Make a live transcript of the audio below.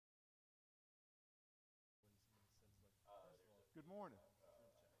morning.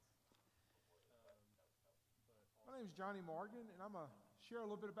 My name is Johnny Morgan, and I'm going to share a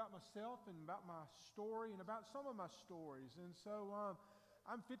little bit about myself and about my story and about some of my stories. And so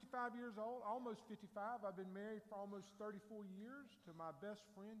I'm 55 years old, almost 55. I've been married for almost 34 years to my best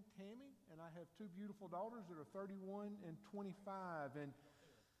friend, Tammy, and I have two beautiful daughters that are 31 and 25. And,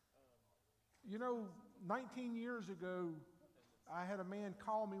 you know, 19 years ago, I had a man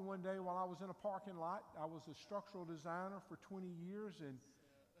call me one day while I was in a parking lot. I was a structural designer for 20 years, and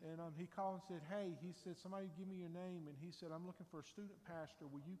he called and said, hey, he said, somebody give me your name. And he said, I'm looking for a student pastor.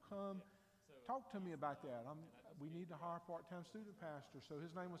 Will you come talk to me about that? We need to hire a part-time student pastor. So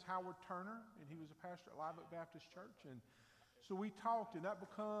his name was Howard Turner, and he was a pastor at Live Oak Baptist Church. And so we talked, and that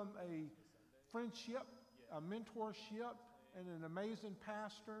became a friendship, a mentorship, and an amazing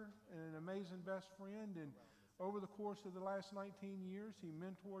pastor and an amazing best friend. And over the course of the last 19 years, he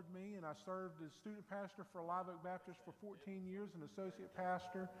mentored me, and I served as student pastor for Live Oak Baptist for 14 years, an associate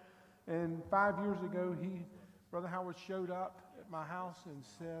pastor. And 5 years ago, Brother Howard showed up at my house and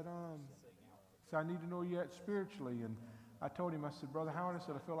said, I need to know you spiritually. And I told him, I said, Brother Howard, I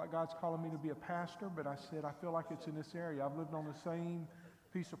said, I feel like God's calling me to be a pastor, but I said, I feel like it's in this area. I've lived on the same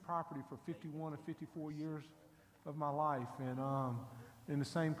piece of property for 51 or 54 years of my life, and in the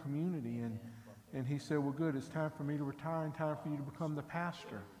same community. And he said, well, good, it's time for me to retire and time for you to become the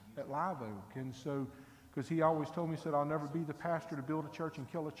pastor at Live Oak. And so, because he always told me, he said, I'll never be the pastor to build a church and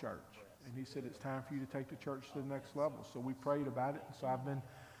kill a church. And he said, it's time for you to take the church to the next level. So we prayed about it. And so I've been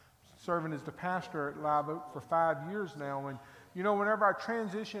serving as the pastor at Live Oak for 5 years now. And, you know, whenever I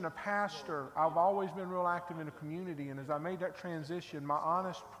transition a pastor, I've always been real active in the community. And as I made that transition, my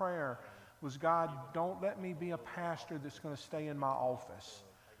honest prayer was, God, don't let me be a pastor that's going to stay in my office.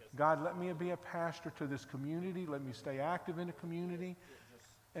 God, let me be a pastor to this community. Let me stay active in the community.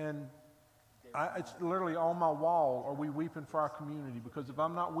 And it's literally on my wall, are we weeping for our community? Because if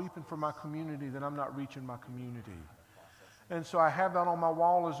I'm not weeping for my community, then I'm not reaching my community. And so I have that on my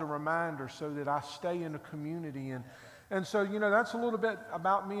wall as a reminder so that I stay in the community. And so, you know, that's a little bit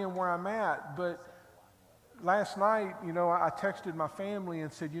about me and where I'm at. But last night, you know, I texted my family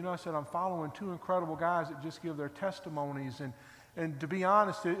and said, you know, I said, I'm following two incredible guys that just give their testimonies. And to be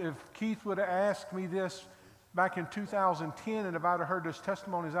honest, if Keith would have asked me this back in 2010, and if I'd have heard those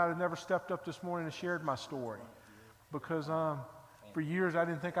testimonies, I'd have never stepped up this morning and shared my story. Because for years, I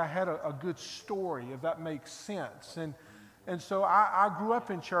didn't think I had a good story, if that makes sense. And so I grew up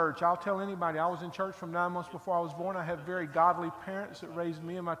in church. I'll tell anybody, I was in church from 9 months before I was born. I had very godly parents that raised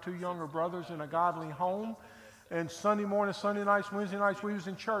me and my two younger brothers in a godly home. And Sunday morning, Sunday nights, Wednesday nights, we was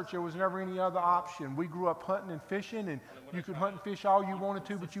in church. There was never any other option. We grew up hunting and fishing, and you could hunt and fish all you wanted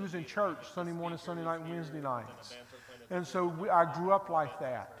to, but you was in church Sunday morning, Sunday night, Wednesday nights. And so I grew up like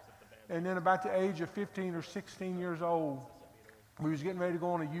that. And then about the age of 15 or 16 years old, we was getting ready to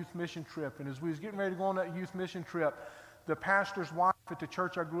go on a youth mission trip. And as we was getting ready to go on that youth mission trip, the pastor's wife at the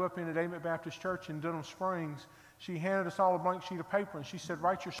church I grew up in at Amen Baptist Church in Denham Springs, she handed us all a blank sheet of paper, and she said,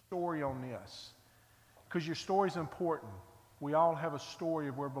 write your story on this. Because your story's important. We all have a story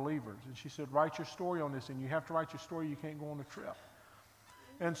if we're believers. And she said, write your story on this, and you have to write your story, you can't go on the trip.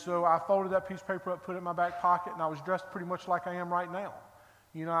 And so I folded that piece of paper up, put it in my back pocket, and I was dressed pretty much like I am right now.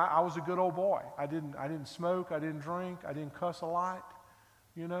 You know, I was a good old boy. I didn't smoke, I didn't drink, I didn't cuss a lot.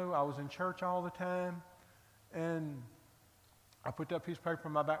 You know, I was in church all the time. And I put that piece of paper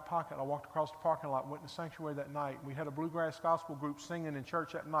in my back pocket. I walked across the parking lot, went in the sanctuary that night. We had a bluegrass gospel group singing in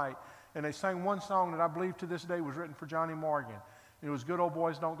church that night. And they sang one song that I believe to this day was written for Johnny Morgan. It was Good Old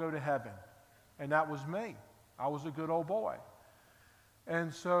Boys Don't Go to Heaven. And that was me. I was a good old boy.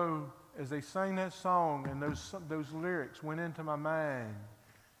 And so as they sang that song and those lyrics went into my mind,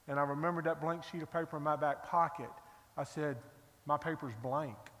 and I remembered that blank sheet of paper in my back pocket, I said, my paper's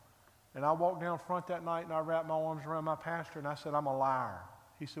blank. And I walked down front that night and I wrapped my arms around my pastor and I said, I'm a liar.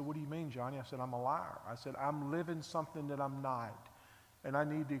 He said, what do you mean, Johnny? I said, I'm a liar. I said, I'm living something that I'm not. And I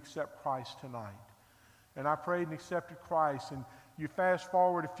need to accept Christ tonight. And I prayed and accepted Christ. And you fast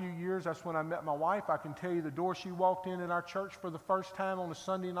forward a few years, that's when I met my wife. I can tell you the door she walked in our church for the first time on a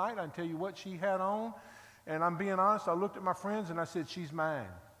Sunday night. I can tell you what she had on. And I'm being honest, I looked at my friends and I said, she's mine.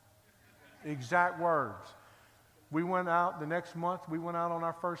 Exact words. We went out the next month. We went out on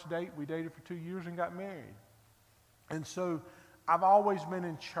our first date. We dated for 2 years and got married. And so I've always been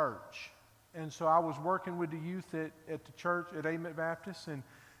in church. And so I was working with the youth at the church at Amen Baptist, and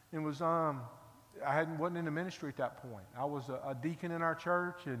it was wasn't in the ministry at that point. I was a deacon in our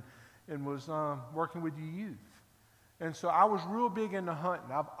church and was working with the youth. And so I was real big into hunting.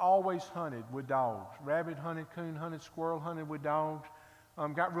 I've always hunted with dogs. Rabbit hunted, coon hunted, squirrel hunted with dogs.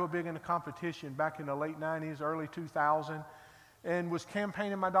 Got real big into competition back in the late 90s, early 2000. and was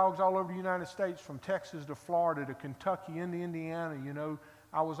campaigning my dogs all over the United States, from Texas to Florida to Kentucky into Indiana. You know,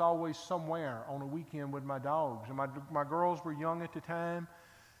 I was always somewhere on a weekend with my dogs. And my girls were young at the time.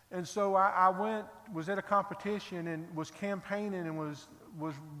 And so I was at a competition and was campaigning and was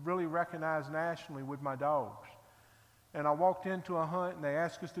really recognized nationally with my dogs. And I walked into a hunt, and they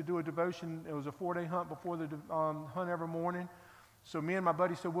asked us to do a devotion. It was a 4-day hunt before the hunt every morning. So me and my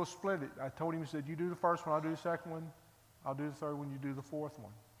buddy said, we'll split it. I told him, he said, you do the first one, I'll do the second one. I'll do the third one, you do the fourth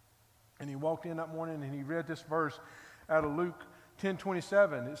one. And he walked in that morning, and he read this verse out of Luke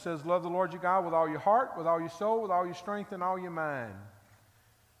 10:27. It says, love the Lord your God with all your heart, with all your soul, with all your strength, and all your mind.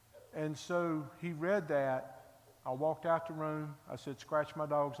 And so he read that. I walked out the room. I said, scratch my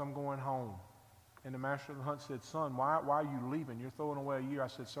dogs, I'm going home. And the master of the hunt said, son, why are you leaving? You're throwing away a year. I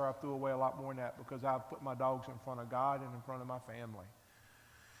said, sir, I threw away a lot more than that, because I've put my dogs in front of God and in front of my family.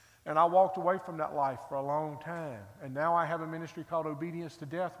 And I walked away from that life for a long time. And now I have a ministry called Obedience to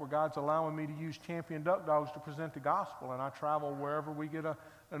Death, where God's allowing me to use champion duck dogs to present the gospel. And I travel wherever we get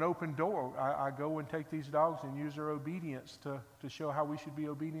an open door. I go and take these dogs and use their obedience to show how we should be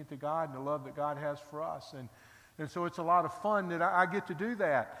obedient to God and the love that God has for us. And so it's a lot of fun that I get to do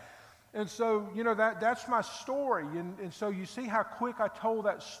that. And so, you know, that's my story. And so you see how quick I told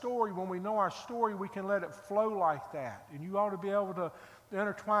that story. When we know our story, we can let it flow like that. And you ought to be able to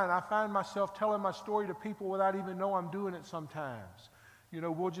intertwine. I find myself telling my story to people without even know I'm doing it sometimes. You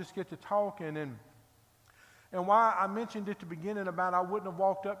know, we'll just get to talking. And why I mentioned at the beginning about I wouldn't have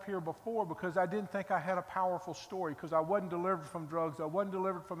walked up here before, because I didn't think I had a powerful story, because I wasn't delivered from drugs. I wasn't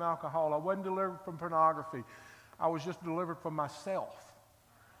delivered from alcohol. I wasn't delivered from pornography. I was just delivered from myself.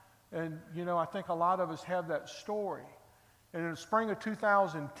 And, you know, I think a lot of us have that story. And in the spring of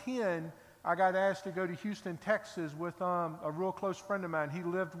 2010, I got asked to go to Houston, Texas with a real close friend of mine. He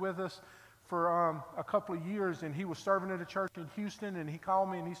lived with us for a couple of years, and he was serving at a church in Houston, and he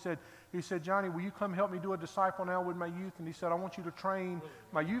called me and he said, Johnny, will you come help me do a disciple now with my youth? And he said, I want you to train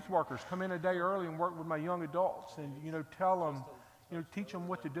my youth workers. Come in a day early and work with my young adults and, you know, tell them, you know, teach them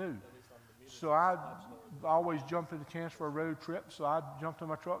what to do. So I always jumped at the chance for a road trip, so I jumped in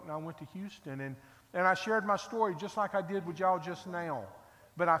my truck and I went to Houston, and I shared my story just like I did with y'all just now.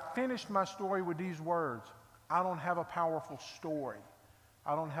 But I finished my story with these words: I don't have a powerful story.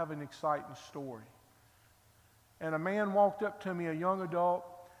 I don't have an exciting story. And a man walked up to me, a young adult,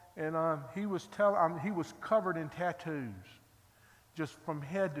 and he was covered in tattoos, just from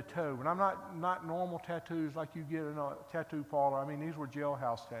head to toe. And I'm not normal tattoos like you get in a tattoo parlor. I mean, these were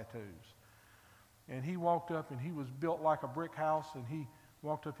jailhouse tattoos. And he walked up, and he was built like a brick house. And he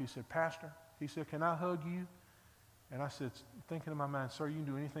walked up, he said, Pastor, he said, can I hug you? And I said, thinking in my mind, sir, you can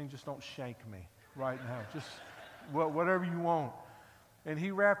do anything, just don't shank me right now. Just whatever you want. And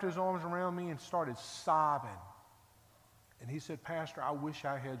he wrapped his arms around me and started sobbing. And he said, Pastor, I wish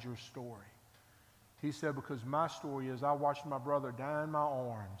I had your story. He said, because my story is I watched my brother die in my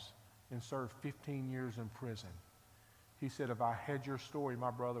arms and serve 15 years in prison. He said, if I had your story,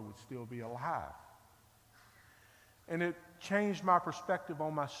 my brother would still be alive. And it changed my perspective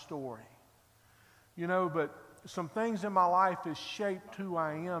on my story. You know, but some things in my life has shaped who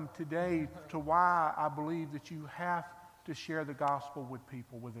I am today, to why I believe that you have to share the gospel with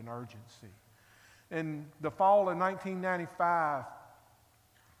people with an urgency. In the fall of 1995,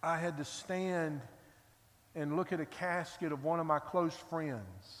 I had to stand and look at a casket of one of my close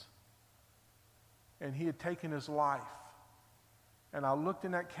friends. And he had taken his life. And I looked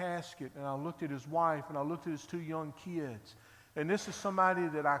in that casket, and I looked at his wife, and I looked at his 2 young kids. And this is somebody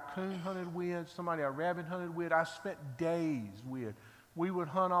that I coon hunted with, somebody I rabbit hunted with. I spent days with. We would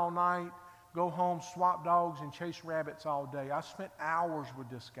hunt all night, go home, swap dogs, and chase rabbits all day. I spent hours with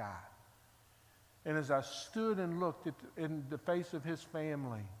this guy. And as I stood and looked in the face of his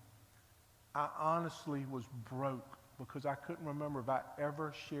family, I honestly was broke, because I couldn't remember if I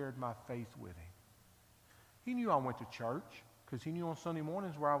ever shared my faith with him. He knew I went to church, because he knew on Sunday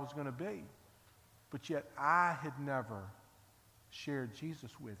mornings where I was going to be. But yet I had never shared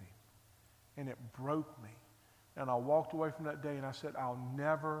Jesus with him. And it broke me. And I walked away from that day and I said, I'll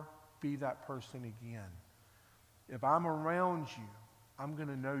never be that person again. If I'm around you, I'm going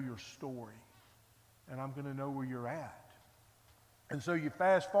to know your story. And I'm going to know where you're at. And so you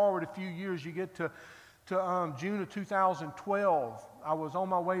fast forward a few years, you get to June of 2012. I was on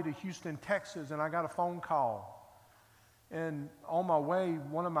my way to Houston, Texas, and I got a phone call. And on my way,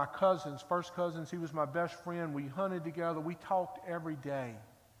 one of my cousins, first cousins, he was my best friend. We hunted together. We talked every day.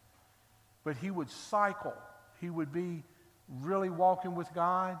 But he would cycle. He would be really walking with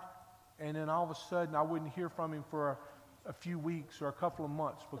God. And then all of a sudden, I wouldn't hear from him for a few weeks or a couple of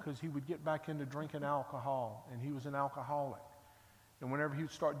months, because he would get back into drinking alcohol. And he was an alcoholic. And whenever he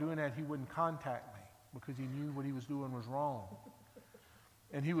would start doing that, he wouldn't contact me because he knew what he was doing was wrong.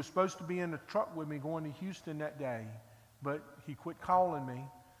 And he was supposed to be in the truck with me going to Houston that day, but he quit calling me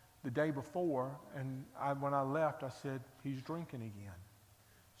the day before, and when I left, I said, he's drinking again.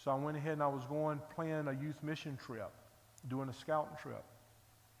 So I went ahead and I was planning a youth mission trip, doing a scouting trip.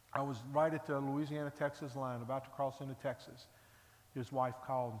 I was right at the Louisiana-Texas line, about to cross into Texas. His wife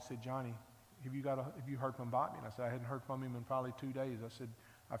called and said, Johnny, have you heard from Bobby? And I said, I hadn't heard from him in probably 2 days. I said,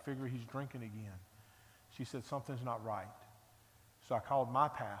 I figure he's drinking again. She said, something's not right. So I called my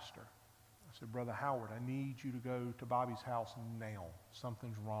pastor. I said, Brother Howard, I need you to go to Bobby's house now.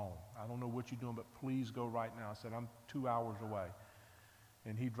 Something's wrong. I don't know what you're doing, but please go right now. I said, I'm 2 hours away.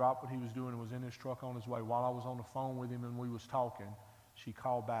 And he dropped what he was doing and was in his truck on his way. While I was on the phone with him and we was talking, she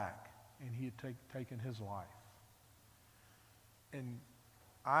called back, and he had taken his life. And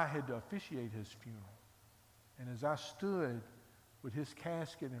I had to officiate his funeral. And as I stood with his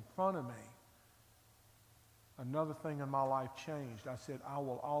casket in front of me, another thing in my life changed. I said, I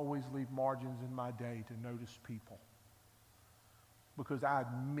will always leave margins in my day to notice people, because I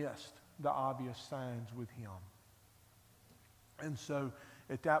had missed the obvious signs with him. And so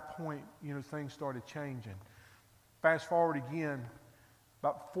at that point, things started changing. Fast forward again,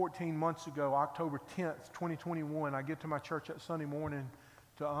 about 14 months ago, October 10th, 2021, I get to my church that Sunday morning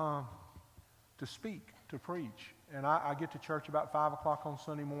to speak, to preach. And I get to church about 5 o'clock on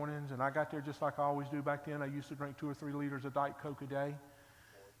Sunday mornings, and I got there just like I always do back then. I used to drink 2 or 3 liters of Diet Coke a day.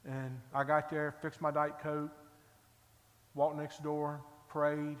 And I got there, fixed my Diet Coke, walked next door,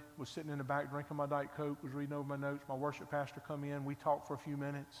 prayed, was sitting in the back drinking my Diet Coke, was reading over my notes. My worship pastor come in. We talked for a few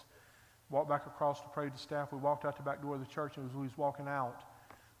minutes, walked back across to pray to staff. We walked out the back door of the church, and as we was walking out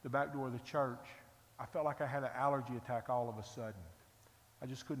the back door of the church, I felt like I had an allergy attack all of a sudden. I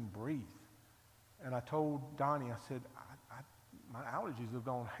just couldn't breathe. And I told Donnie, I said, my allergies have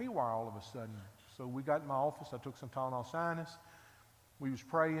gone haywire all of a sudden. So we got in my office. I took some Tylenol sinus. We was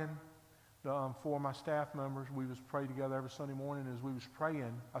praying. 4 of my staff members, we was praying together every Sunday morning. As we was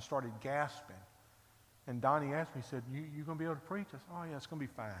praying, I started gasping. And Donnie asked me, he said, you going to be able to preach? I said, oh, yeah, it's going to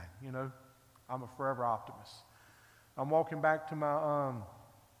be fine. I'm a forever optimist. I'm walking back to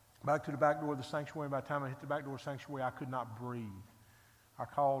back to the back door of the sanctuary. By the time I hit the back door of the sanctuary, I could not breathe. I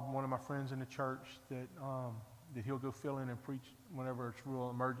called one of my friends in the church that he'll go fill in and preach whenever it's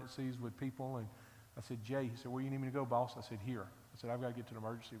real emergencies with people. And I said, Jay, he said, where do you need me to go, boss? I said, here. I said, I've got to get to the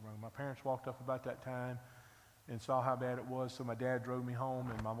emergency room. My parents walked up about that time and saw how bad it was, so my dad drove me home,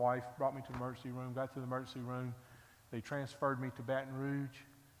 and my wife brought me to the emergency room. Got to the emergency room. They transferred me to Baton Rouge,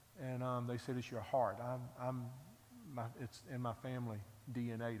 and they said, it's your heart. It's in my family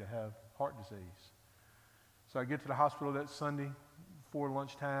DNA to have heart disease. So I get to the hospital that Sunday before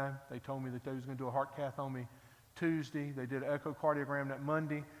lunchtime. They told me that they was going to do a heart cath on me Tuesday. They did an echocardiogram that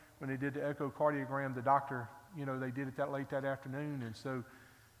Monday. When they did the echocardiogram, the doctor, they did it that late that afternoon. And so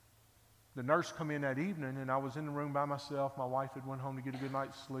the nurse come in that evening, and I was in the room by myself. My wife had went home to get a good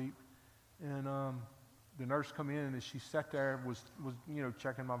night's sleep. And the nurse come in, and as she sat there, was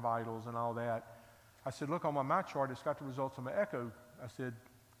checking my vitals and all that. I said, look, on my chart, it's got the results of my echo. I said,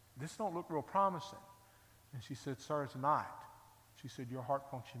 this don't look real promising. And she said, sir, it's not. She said, your heart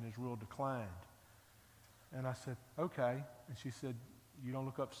function is real declined. And I said, okay. And she said, you don't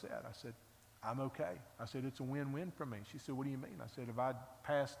look upset. I said, I'm okay. I said, it's a win-win for me. She said, what do you mean? I said, if I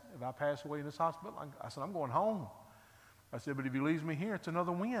pass away in this hospital, I said, I'm going home. I said, but if he leaves me here, it's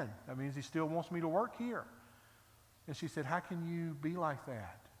another win. That means he still wants me to work here. And she said, how can you be like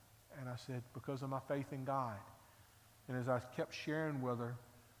that? And I said, because of my faith in God. And as I kept sharing with her,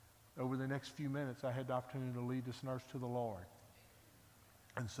 over the next few minutes, I had the opportunity to lead this nurse to the Lord.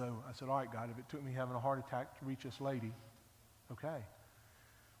 And so I said, all right, God, if it took me having a heart attack to reach this lady, okay.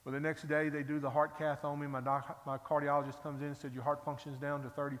 Well, the next day, they do the heart cath on me. My cardiologist comes in and said, your heart function's down to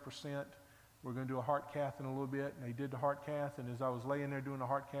 30%. We're going to do a heart cath in a little bit. And they did the heart cath. And as I was laying there doing the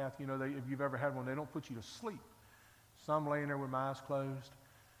heart cath, if you've ever had one, they don't put you to sleep. So I'm laying there with my eyes closed.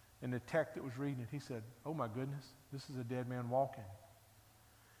 And the tech that was reading it, he said, oh, my goodness, this is a dead man walking.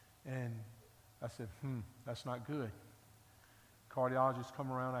 And I said, that's not good. Cardiologist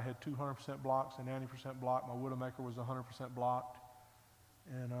come around. I had 200% blocks and 90% blocked. My widowmaker was 100% blocked.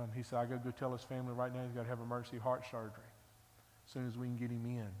 And he said, I got to go tell his family right now he's got to have emergency heart surgery as soon as we can get him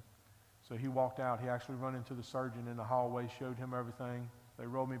in. So he walked out. He actually run into the surgeon in the hallway, showed him everything. They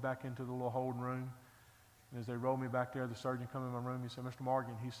rolled me back into the little holding room. And as they rolled me back there, the surgeon come in my room. He said, Mr.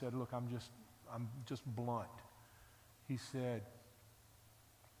 Morgan, he said, look, I'm just blunt. He said,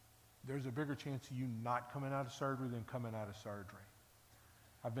 there's a bigger chance of you not coming out of surgery than coming out of surgery.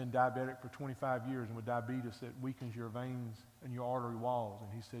 I've been diabetic for 25 years, and with diabetes, it weakens your veins and your artery walls. And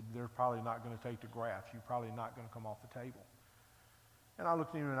he said, they're probably not going to take the grafts. You're probably not going to come off the table. And I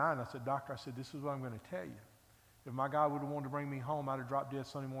looked him in the eye and I said, Doctor, I said, this is what I'm going to tell you. If my God would have wanted to bring me home, I'd have dropped dead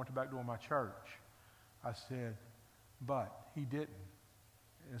Sunday morning at the back door of my church. I said, but he didn't.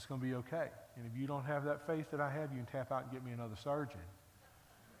 And it's going to be okay. And if you don't have that faith that I have, you can tap out and get me another surgeon.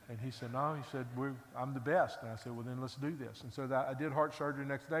 And he said, no. He said, I'm the best. And I said, well, then let's do this. And so I did heart surgery the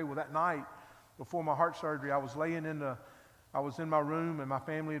next day. Well, that night, before my heart surgery, I was in my room, and my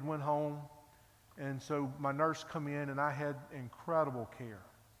family had went home. And so my nurse come in, and I had incredible care.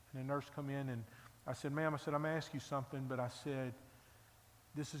 And the nurse come in, and I said, ma'am, I said, I'm going to ask you something, but I said,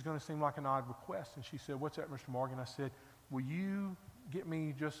 this is going to seem like an odd request. And she said, what's that, Mr. Morgan? I said, will you get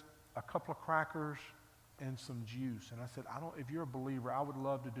me just a couple of crackers and some juice? And I said, if you're a believer, I would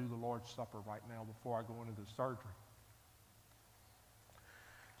love to do the Lord's Supper right now before I go into the surgery.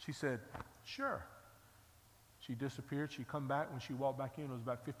 She said, sure. She disappeared. She come back. When she walked back in, it was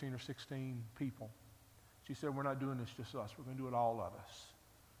about 15 or 16 people. She said, we're not doing this just us. We're going to do it all of us.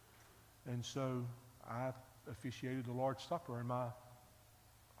 And so I officiated the Lord's Supper in my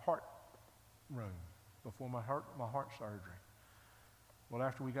heart room before my heart surgery. Well,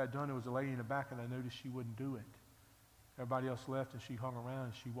 after we got done, there was a lady in the back, and I noticed she wouldn't do it. Everybody else left, and she hung around,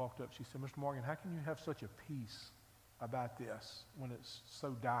 and she walked up. She said, Mr. Morgan, how can you have such a peace about this when it's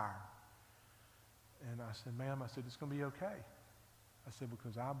so dire? And I said, ma'am, I said, it's going to be okay. I said,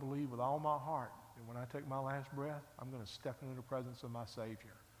 because I believe with all my heart that when I take my last breath, I'm going to step into the presence of my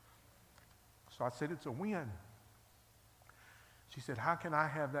Savior. So I said, it's a win. She said, how can I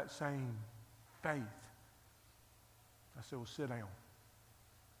have that same faith? I said, well, sit down.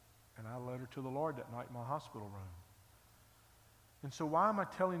 And I led her to the Lord that night in my hospital room. And so why am I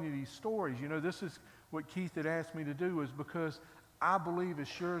telling you these stories? You know, this is what Keith had asked me to do, is because I believe as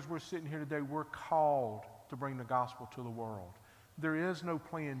sure as we're sitting here today, we're called to bring the gospel to the world. There is no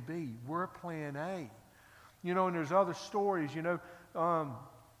plan B. We're plan A. You know, and there's other stories, you know.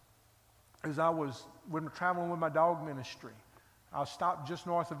 As I was traveling with my dog ministry, I stopped just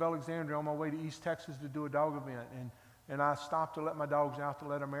north of Alexandria on my way to East Texas to do a dog event. And I stopped to let my dogs out, to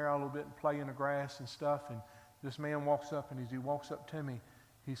let them air out a little bit and play in the grass and stuff. And this man walks up, and as he walks up to me,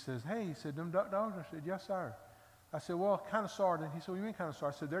 he says, hey, he said, them duck dogs? I said, yes, sir. I said, well, kind of sorta. He said, what do you mean kind of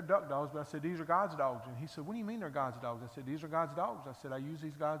sorta? I said, they're duck dogs, but I said, these are God's dogs. And he said, what do you mean they're God's dogs? I said, these are God's dogs. I said, I use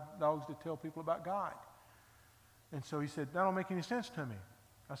these God's dogs to tell people about God. And so he said, that don't make any sense to me.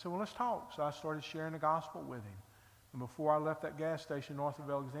 I said, well, let's talk. So I started sharing the gospel with him. And before I left that gas station north of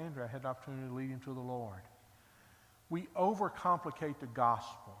Alexandria, I had the opportunity to lead him to the Lord. We overcomplicate the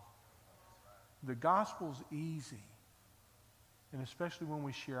gospel. The gospel's easy, and especially when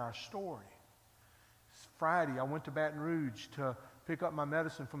we share our story. Friday, I went to Baton Rouge to pick up my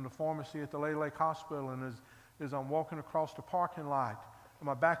medicine from the pharmacy at the Lady Lake Hospital, and as I'm walking across the parking lot, I'm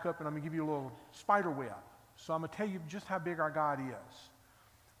going to back up and I'm going to give you a little spider web. So I'm going to tell you just how big our God is.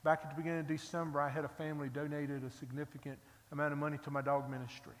 Back at the beginning of December, I had a family donated a significant amount of money to my dog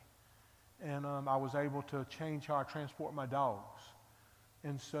ministry. And I was able to change how I transport my dogs.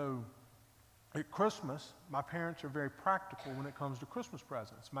 And so at Christmas, my parents are very practical when it comes to Christmas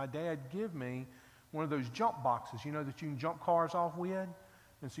presents. My dad gave me one of those jump boxes, you know, that you can jump cars off with,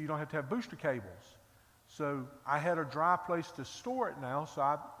 and so you don't have to have booster cables. So I had a dry place to store it now,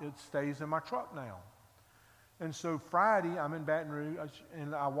 so it stays in my truck now. And so Friday, I'm in Baton Rouge,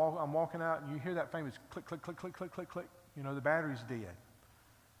 and I'm walking out, and you hear that famous click, click, click, click, click, click, click. You know, the battery's dead.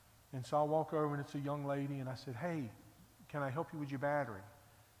 And so I walk over, and it's a young lady, and I said, hey, can I help you with your battery?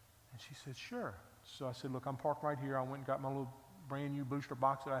 And she said, sure. So I said, look, I'm parked right here. I went and got my little brand new booster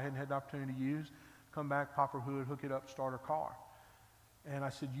box that I hadn't had the opportunity to use. Come back, pop her hood, hook it up, start her car. And I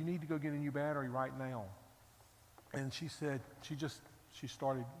said, you need to go get a new battery right now. And she said, she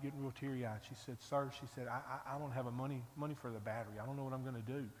started getting real teary-eyed. She said, sir, she said, I don't have money for the battery. I don't know what I'm going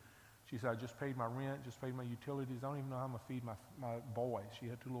to do. She said, I just paid my rent, just paid my utilities. I don't even know how I'm going to feed my boys. She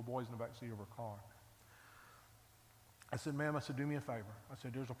had 2 little boys in the back seat of her car. I said, ma'am, I said, do me a favor. I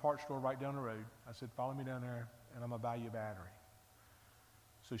said, there's a parts store right down the road. I said, follow me down there, and I'm going to buy you a battery.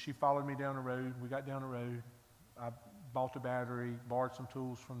 So she followed me down the road. We got down the road. I bought the battery, borrowed some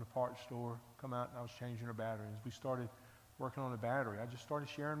tools from the parts store, come out, and I was changing her battery. As we started working on the battery, I just started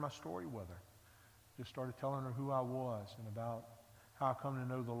sharing my story with her. Just started telling her who I was and about how I come to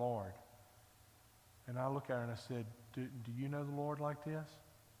know the Lord. And I looked at her and I said, do you know the Lord like this?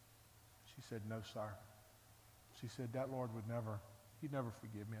 She said, no, sir. She said, that Lord he'd never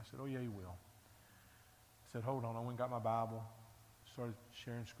forgive me. I said, oh, yeah, he will. I said, hold on. I went and got my Bible, started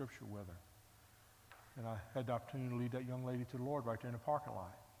sharing scripture with her. And I had the opportunity to lead that young lady to the Lord right there in the parking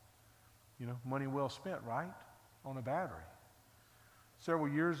lot. You know, money well spent, right? On a battery. Several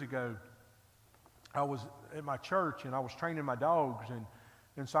years ago, I was at my church and I was training my dogs,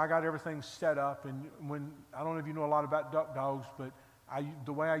 and so I got everything set up. And I don't know if you know a lot about duck dogs, but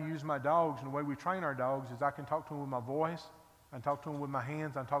the way I use my dogs and the way we train our dogs is I can talk to them with my voice, I can talk to them with my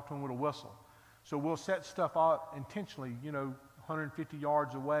hands, I can talk to them with a whistle. So we'll set stuff up intentionally, 150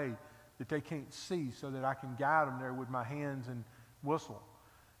 yards away that they can't see, so that I can guide them there with my hands and whistle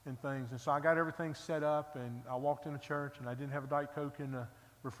and things. And so I got everything set up, and I walked into church, and I didn't have a Diet Coke in the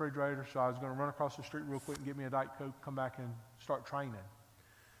refrigerator, so I was going to run across the street real quick and get me a Diet Coke, come back and start training.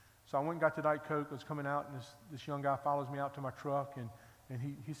 So I went and got the Diet Coke. I was coming out, and this young guy follows me out to my truck, and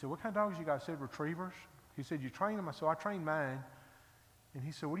he said, "What kind of dogs you got?" I said, "Retrievers." He said, "You train them?" I said, "I trained mine." And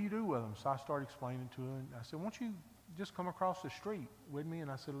he said, "What do you do with them?" So I started explaining to him. I said, "Won't you just come across the street with me?"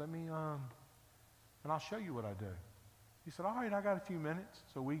 And I said, and I'll show you what I do. He said, "All right, I got a few minutes."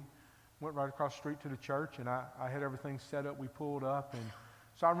 So we went right across the street to the church, and I had everything set up. We pulled up, and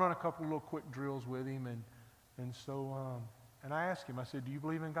so I run a couple of little quick drills with him, and I asked him, I said, "Do you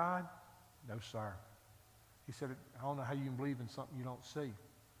believe in God?" "No, sir." He said, "I don't know how you can believe in something you don't see."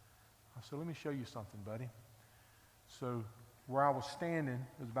 I said, "Let me show you something, buddy." So where I was standing,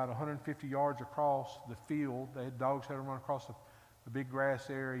 it was about 150 yards across the field. Dogs had to run across a big grass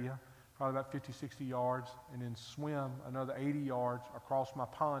area, probably about 50, 60 yards, and then swim another 80 yards across my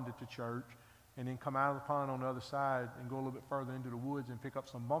pond at the church, and then come out of the pond on the other side and go a little bit further into the woods and pick up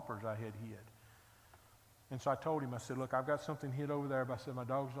some bumpers I had hid. And so I told him, I said, "Look, I've got something hid over there," but I said, "My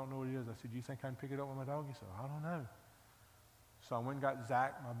dogs don't know what it is." I said, "Do you think I can pick it up with my dog?" He said, "I don't know." So I went and got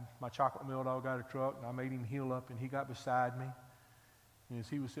Zach, my chocolate mill dog, out of the truck, and I made him heel up, and he got beside me. And as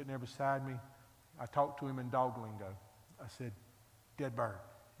he was sitting there beside me, I talked to him in dog lingo. I said, "Dead bird,"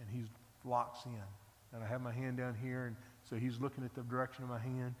 and he locks in. And I have my hand down here, and so he's looking at the direction of my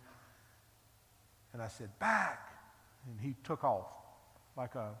hand. And I said, "Back," and he took off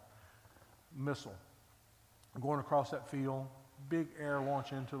like a missile, going across that field, big air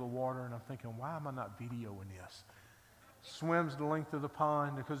launch into the water, and I'm thinking, why am I not videoing this? Swims the length of the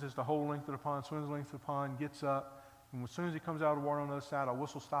pond, because it's the whole length of the pond, swims the length of the pond, gets up, and as soon as he comes out of the water on the other side, I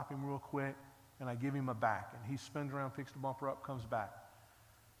whistle stop him real quick, and I give him a back, and he spins around, picks the bumper up, comes back.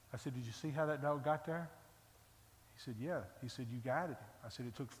 I said, "Did you see how that dog got there?" He said, "Yeah." He said, "You guided him." I said,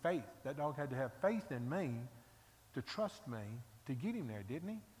 "It took faith. That dog had to have faith in me, to trust me, to get him there, didn't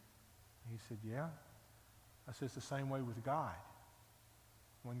he?" He said, "Yeah." I said, "It's the same way with God."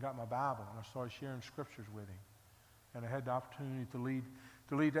 I went and got my Bible, and I started sharing scriptures with him. And I had the opportunity to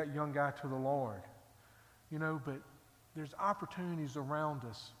lead that young guy to the Lord. But there's opportunities around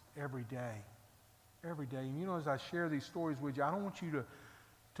us every day. Every day. And as I share these stories with you, I don't want you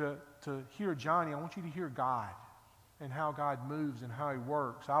to hear Johnny. I want you to hear God and how God moves and how he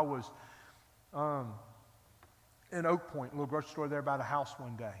works. I was in Oak Point, a little grocery store there by the house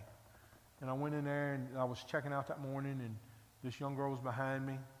one day. And I went in there, and I was checking out that morning, and this young girl was behind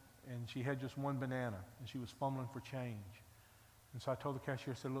me, and she had just one banana, and she was fumbling for change. And so I told the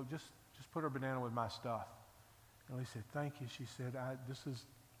cashier, I said, "Look, just put her banana with my stuff." And he said, "Thank you." She said, "This is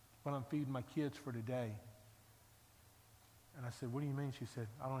what I'm feeding my kids for today." And I said, "What do you mean?" She said,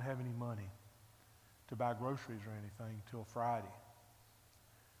 "I don't have any money to buy groceries or anything till Friday."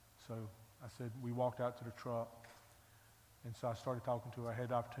 So I said, we walked out to the truck, and so I started talking to her. I had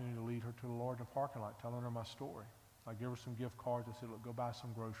the opportunity to lead her to the Lord in the parking lot, telling her my story. I gave her some gift cards. I said, "Look, go buy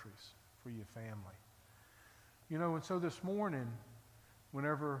some groceries for your family." And so this morning,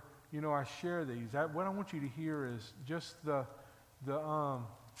 whenever, I share these, what I want you to hear is just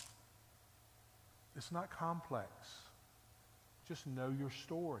it's not complex. Just know your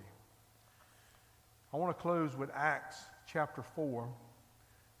story. I want to close with Acts chapter 4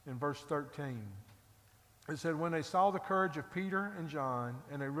 in verse 13. It said, "When they saw the courage of Peter and John,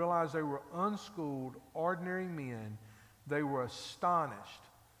 and they realized they were unschooled, ordinary men, they were astonished,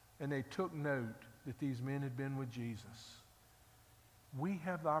 and they took note that these men had been with Jesus." We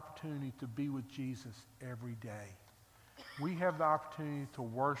have the opportunity to be with Jesus every day. We have the opportunity to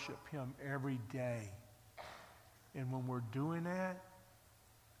worship him every day. And when we're doing that,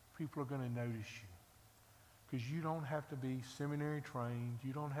 people are going to notice you. Because you don't have to be seminary trained.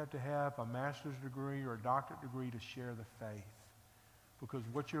 You don't have to have a master's degree or a doctorate degree to share the faith. Because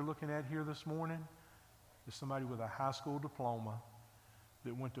what you're looking at here this morning is somebody with a high school diploma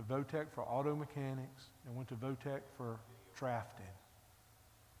that went to Votech for auto mechanics and went to Votech for drafting.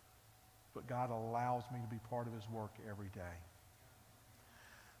 But God allows me to be part of his work every day.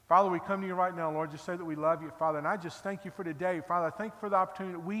 Father, we come to you right now, Lord, just say that we love you, Father. And I just thank you for today. Father, I thank you for the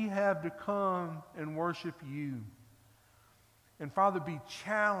opportunity that we have to come and worship you. And Father, be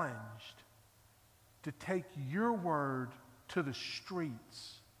challenged to take your word to the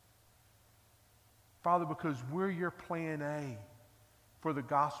streets. Father, because we're your plan A for the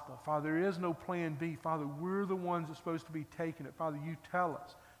gospel. Father, there is no plan B. Father, we're the ones that's supposed to be taking it. Father, you tell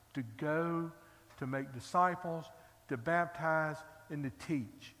us to go, to make disciples, to baptize, and to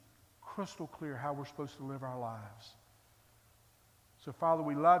teach. Crystal clear how we're supposed to live our lives. So, Father,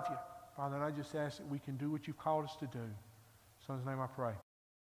 we love you. Father, and I just ask that we can do what you've called us to do. In Son's name I pray.